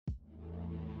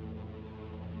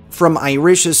From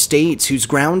Irish estates whose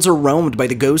grounds are roamed by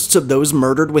the ghosts of those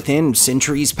murdered within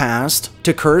centuries past,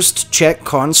 to cursed Czech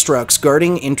constructs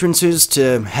guarding entrances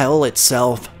to hell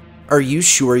itself. Are you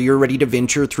sure you're ready to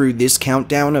venture through this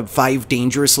countdown of 5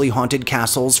 dangerously haunted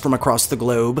castles from across the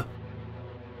globe?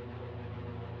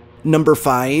 Number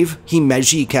 5.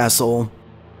 Himeji Castle.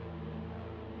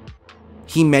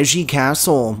 Himeji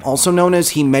Castle, also known as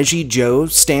Himeji-jo,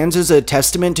 stands as a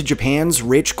testament to Japan's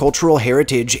rich cultural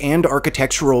heritage and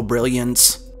architectural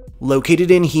brilliance. Located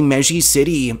in Himeji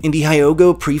City, in the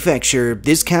Hyogo Prefecture,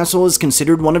 this castle is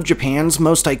considered one of Japan's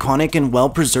most iconic and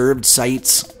well-preserved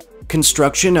sites.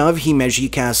 Construction of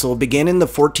Himeji Castle began in the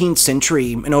 14th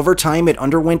century, and over time it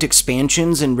underwent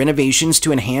expansions and renovations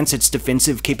to enhance its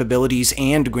defensive capabilities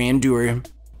and grandeur.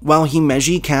 While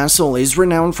Himeji Castle is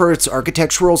renowned for its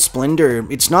architectural splendor,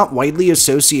 it's not widely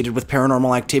associated with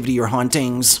paranormal activity or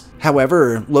hauntings.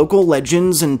 However, local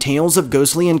legends and tales of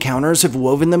ghostly encounters have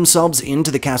woven themselves into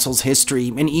the castle's history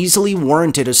and easily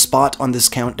warranted a spot on this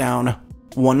countdown.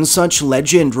 One such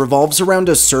legend revolves around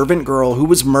a servant girl who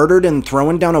was murdered and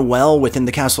thrown down a well within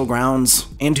the castle grounds,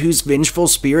 and whose vengeful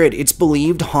spirit, it's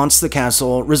believed, haunts the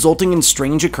castle, resulting in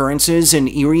strange occurrences and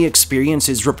eerie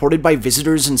experiences reported by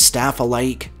visitors and staff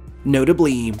alike.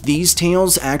 Notably, these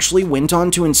tales actually went on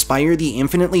to inspire the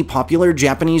infinitely popular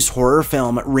Japanese horror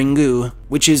film Ringu,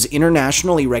 which is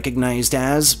internationally recognized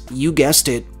as, you guessed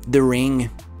it, The Ring.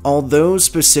 Although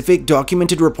specific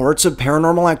documented reports of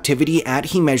paranormal activity at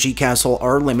Himeji Castle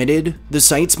are limited, the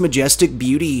site's majestic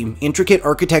beauty, intricate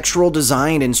architectural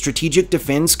design, and strategic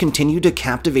defense continue to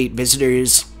captivate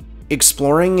visitors.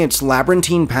 Exploring its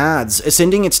labyrinthine paths,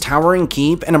 ascending its towering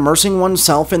keep, and immersing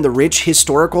oneself in the rich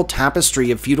historical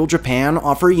tapestry of feudal Japan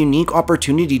offer a unique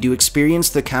opportunity to experience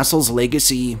the castle's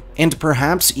legacy, and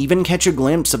perhaps even catch a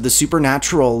glimpse of the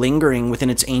supernatural lingering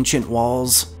within its ancient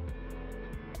walls.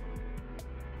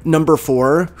 Number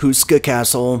 4. Huska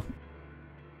Castle.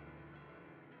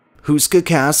 Huska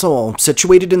Castle,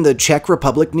 situated in the Czech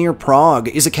Republic near Prague,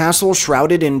 is a castle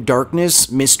shrouded in darkness,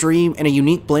 mystery, and a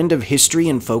unique blend of history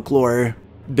and folklore.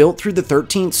 Built through the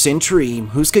 13th century,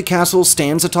 Huska Castle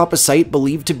stands atop a site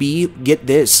believed to be, get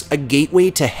this, a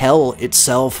gateway to hell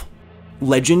itself.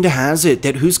 Legend has it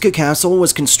that Huska Castle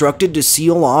was constructed to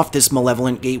seal off this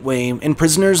malevolent gateway, and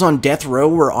prisoners on death row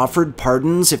were offered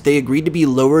pardons if they agreed to be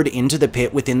lowered into the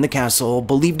pit within the castle,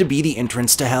 believed to be the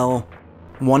entrance to hell.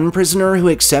 One prisoner who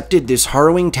accepted this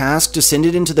harrowing task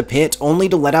descended into the pit only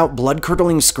to let out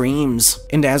blood-curdling screams,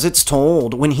 and as it's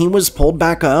told, when he was pulled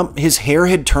back up, his hair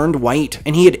had turned white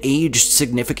and he had aged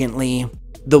significantly.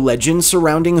 The legends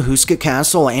surrounding Huska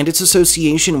Castle and its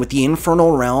association with the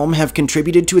infernal realm have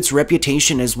contributed to its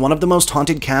reputation as one of the most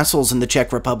haunted castles in the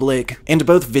Czech Republic, and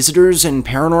both visitors and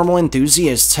paranormal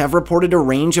enthusiasts have reported a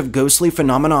range of ghostly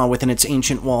phenomena within its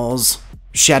ancient walls.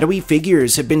 Shadowy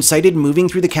figures have been sighted moving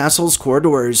through the castle's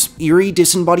corridors, eerie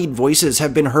disembodied voices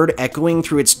have been heard echoing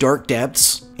through its dark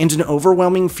depths, and an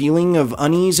overwhelming feeling of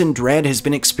unease and dread has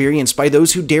been experienced by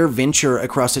those who dare venture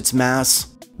across its mass.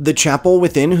 The chapel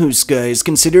within Huska is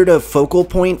considered a focal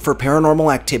point for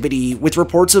paranormal activity, with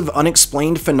reports of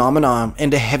unexplained phenomena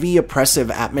and a heavy oppressive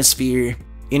atmosphere.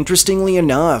 Interestingly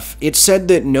enough, it's said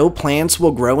that no plants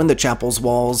will grow in the chapel's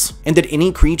walls, and that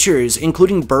any creatures,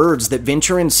 including birds that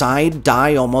venture inside,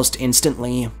 die almost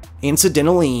instantly.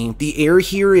 Incidentally, the air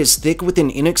here is thick with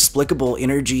an inexplicable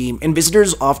energy, and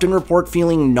visitors often report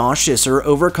feeling nauseous or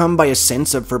overcome by a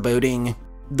sense of foreboding.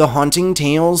 The haunting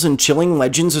tales and chilling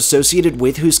legends associated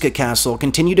with Huska Castle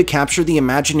continue to capture the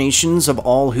imaginations of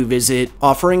all who visit,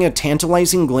 offering a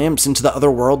tantalizing glimpse into the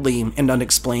otherworldly and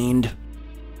unexplained.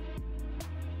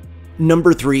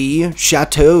 Number 3.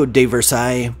 Chateau de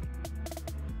Versailles.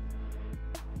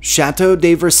 Chateau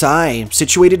de Versailles,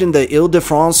 situated in the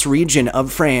Île-de-France region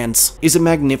of France, is a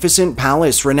magnificent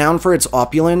palace renowned for its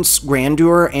opulence,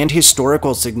 grandeur, and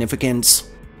historical significance.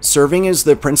 Serving as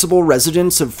the principal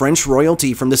residence of French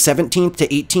royalty from the 17th to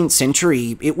 18th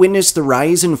century, it witnessed the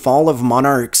rise and fall of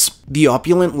monarchs, the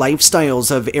opulent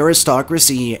lifestyles of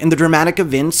aristocracy, and the dramatic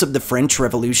events of the French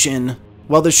Revolution.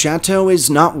 While the chateau is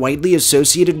not widely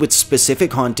associated with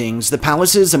specific hauntings, the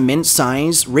palace's immense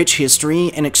size, rich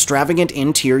history, and extravagant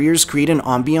interiors create an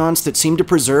ambiance that seem to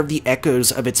preserve the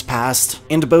echoes of its past,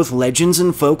 and both legends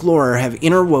and folklore have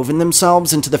interwoven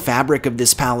themselves into the fabric of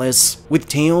this palace, with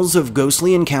tales of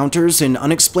ghostly encounters and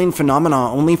unexplained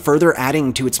phenomena only further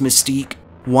adding to its mystique.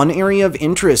 One area of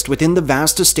interest within the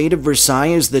vast estate of Versailles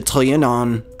is the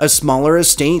Trianon, a smaller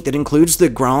estate that includes the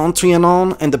Grand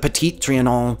Trianon and the Petit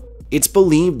Trianon. It's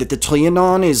believed that the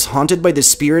Trianon is haunted by the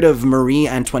spirit of Marie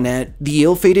Antoinette, the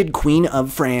ill-fated Queen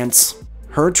of France.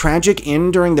 Her tragic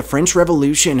end during the French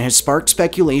Revolution has sparked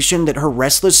speculation that her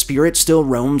restless spirit still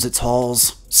roams its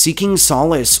halls, seeking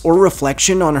solace or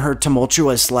reflection on her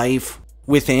tumultuous life.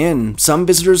 Within, some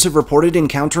visitors have reported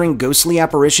encountering ghostly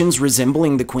apparitions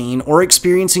resembling the Queen or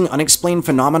experiencing unexplained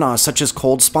phenomena such as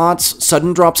cold spots,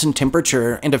 sudden drops in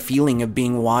temperature, and a feeling of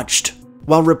being watched.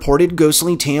 While reported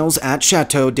ghostly tales at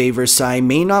Château de Versailles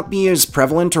may not be as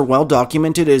prevalent or well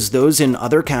documented as those in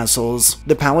other castles,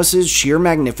 the palace's sheer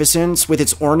magnificence, with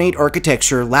its ornate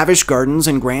architecture, lavish gardens,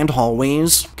 and grand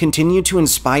hallways, continue to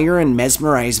inspire and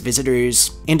mesmerize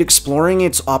visitors. And exploring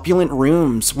its opulent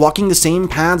rooms, walking the same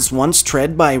paths once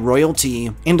tread by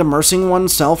royalty, and immersing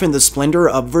oneself in the splendor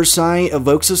of Versailles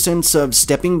evokes a sense of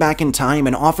stepping back in time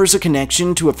and offers a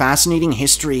connection to a fascinating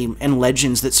history and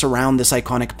legends that surround this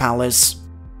iconic palace.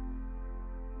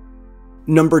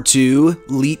 Number 2.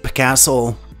 Leap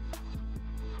Castle.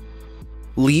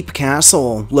 Leap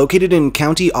Castle, located in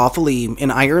County Offaly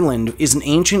in Ireland, is an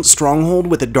ancient stronghold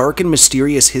with a dark and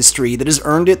mysterious history that has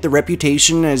earned it the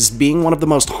reputation as being one of the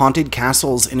most haunted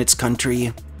castles in its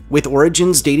country. With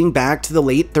origins dating back to the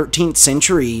late 13th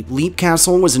century, Leap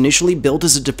Castle was initially built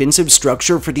as a defensive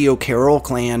structure for the O'Carroll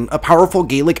clan, a powerful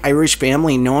Gaelic Irish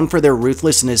family known for their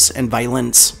ruthlessness and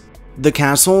violence. The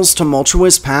castle's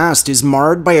tumultuous past is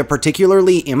marred by a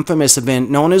particularly infamous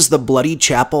event known as the Bloody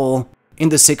Chapel. In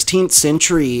the 16th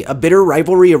century, a bitter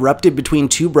rivalry erupted between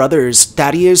two brothers,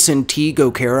 Thaddeus and Teague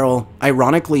O'Carroll,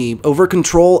 ironically, over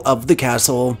control of the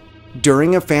castle.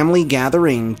 During a family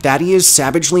gathering, Thaddeus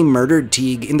savagely murdered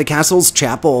Teague in the castle's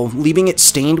chapel, leaving it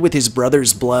stained with his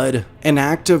brother's blood, an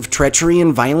act of treachery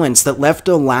and violence that left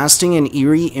a lasting and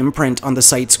eerie imprint on the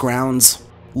site's grounds.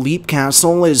 Leap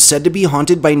Castle is said to be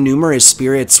haunted by numerous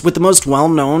spirits, with the most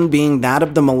well-known being that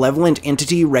of the malevolent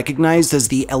entity recognized as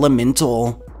the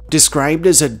Elemental. Described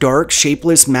as a dark,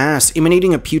 shapeless mass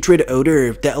emanating a putrid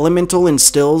odor, the Elemental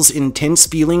instills intense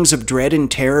feelings of dread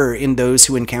and terror in those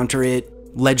who encounter it.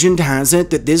 Legend has it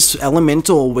that this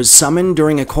Elemental was summoned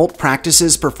during occult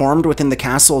practices performed within the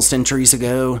castle centuries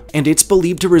ago, and it's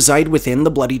believed to reside within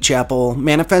the Bloody Chapel,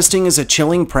 manifesting as a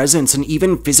chilling presence and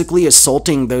even physically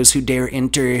assaulting those who dare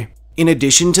enter. In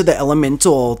addition to the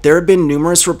Elemental, there have been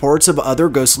numerous reports of other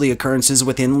ghostly occurrences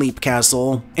within Leap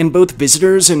Castle, and both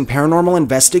visitors and paranormal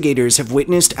investigators have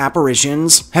witnessed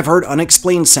apparitions, have heard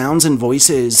unexplained sounds and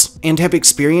voices, and have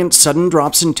experienced sudden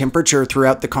drops in temperature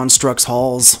throughout the construct's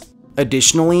halls.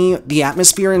 Additionally, the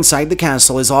atmosphere inside the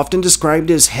castle is often described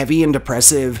as heavy and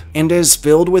oppressive, and as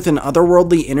filled with an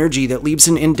otherworldly energy that leaves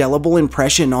an indelible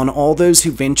impression on all those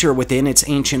who venture within its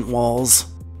ancient walls.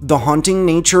 The haunting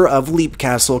nature of Leap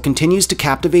Castle continues to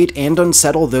captivate and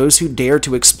unsettle those who dare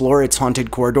to explore its haunted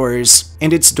corridors,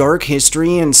 and its dark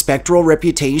history and spectral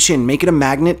reputation make it a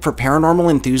magnet for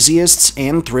paranormal enthusiasts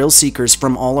and thrill seekers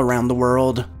from all around the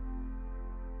world.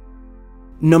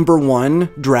 Number 1.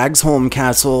 Dragsholm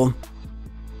Castle.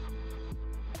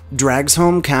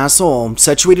 Dragsholm Castle,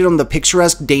 situated on the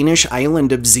picturesque Danish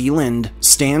island of Zealand,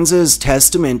 stands as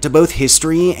testament to both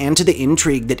history and to the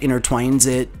intrigue that intertwines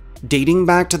it. Dating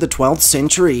back to the 12th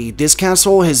century, this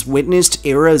castle has witnessed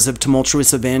eras of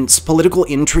tumultuous events, political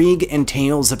intrigue, and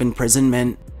tales of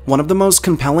imprisonment. One of the most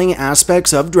compelling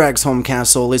aspects of Dragsholm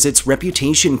Castle is its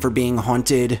reputation for being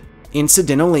haunted.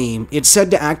 Incidentally, it's said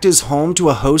to act as home to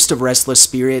a host of restless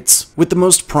spirits, with the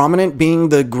most prominent being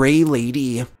the Grey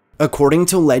Lady. According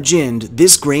to legend,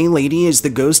 this Grey Lady is the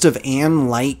ghost of Anne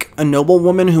Like, a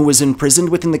noblewoman who was imprisoned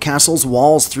within the castle's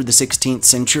walls through the 16th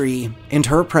century, and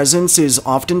her presence is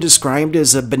often described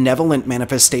as a benevolent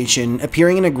manifestation,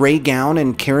 appearing in a grey gown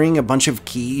and carrying a bunch of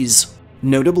keys.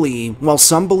 Notably, while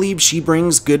some believe she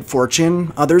brings good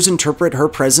fortune, others interpret her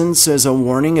presence as a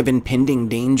warning of impending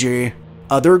danger.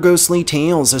 Other ghostly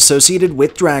tales associated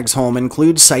with Dragsholm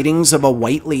include sightings of a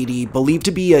white lady believed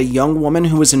to be a young woman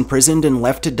who was imprisoned and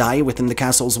left to die within the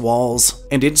castle's walls,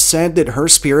 and it's said that her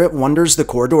spirit wanders the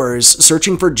corridors,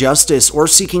 searching for justice or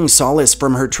seeking solace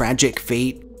from her tragic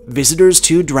fate. Visitors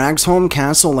to Dragsholm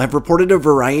Castle have reported a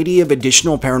variety of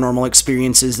additional paranormal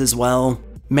experiences as well.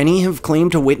 Many have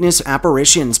claimed to witness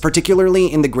apparitions,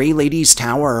 particularly in the Grey Lady's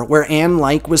Tower, where Anne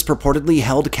Like was purportedly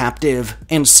held captive,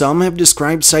 and some have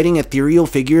described sighting ethereal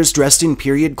figures dressed in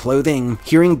period clothing,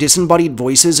 hearing disembodied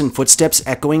voices and footsteps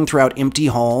echoing throughout empty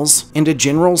halls, and a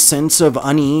general sense of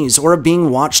unease or of being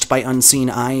watched by unseen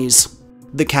eyes.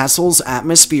 The castle's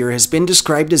atmosphere has been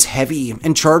described as heavy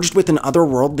and charged with an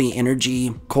otherworldly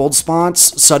energy. Cold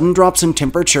spots, sudden drops in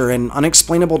temperature, and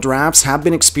unexplainable drafts have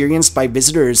been experienced by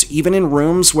visitors even in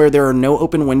rooms where there are no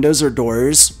open windows or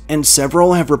doors, and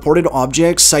several have reported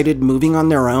objects sighted moving on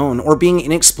their own or being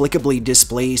inexplicably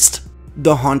displaced.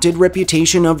 The haunted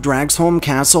reputation of Dragsholm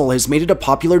Castle has made it a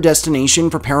popular destination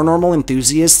for paranormal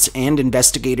enthusiasts and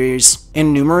investigators,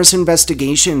 and numerous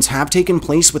investigations have taken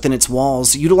place within its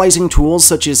walls, utilizing tools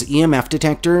such as EMF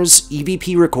detectors,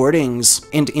 EVP recordings,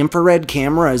 and infrared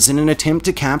cameras in an attempt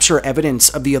to capture evidence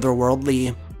of the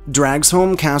otherworldly.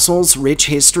 Dragsholm Castle's rich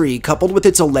history, coupled with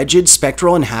its alleged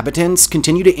spectral inhabitants,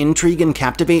 continue to intrigue and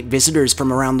captivate visitors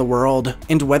from around the world.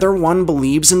 And whether one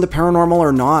believes in the paranormal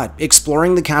or not,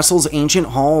 exploring the castle's ancient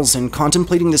halls and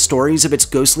contemplating the stories of its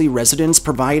ghostly residents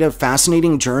provide a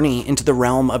fascinating journey into the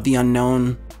realm of the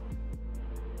unknown.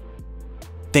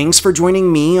 Thanks for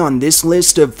joining me on this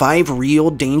list of 5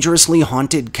 real, dangerously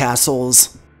haunted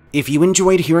castles. If you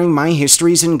enjoyed hearing my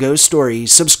histories and ghost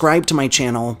stories, subscribe to my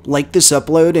channel, like this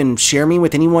upload, and share me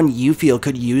with anyone you feel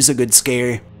could use a good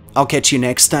scare. I'll catch you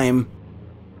next time.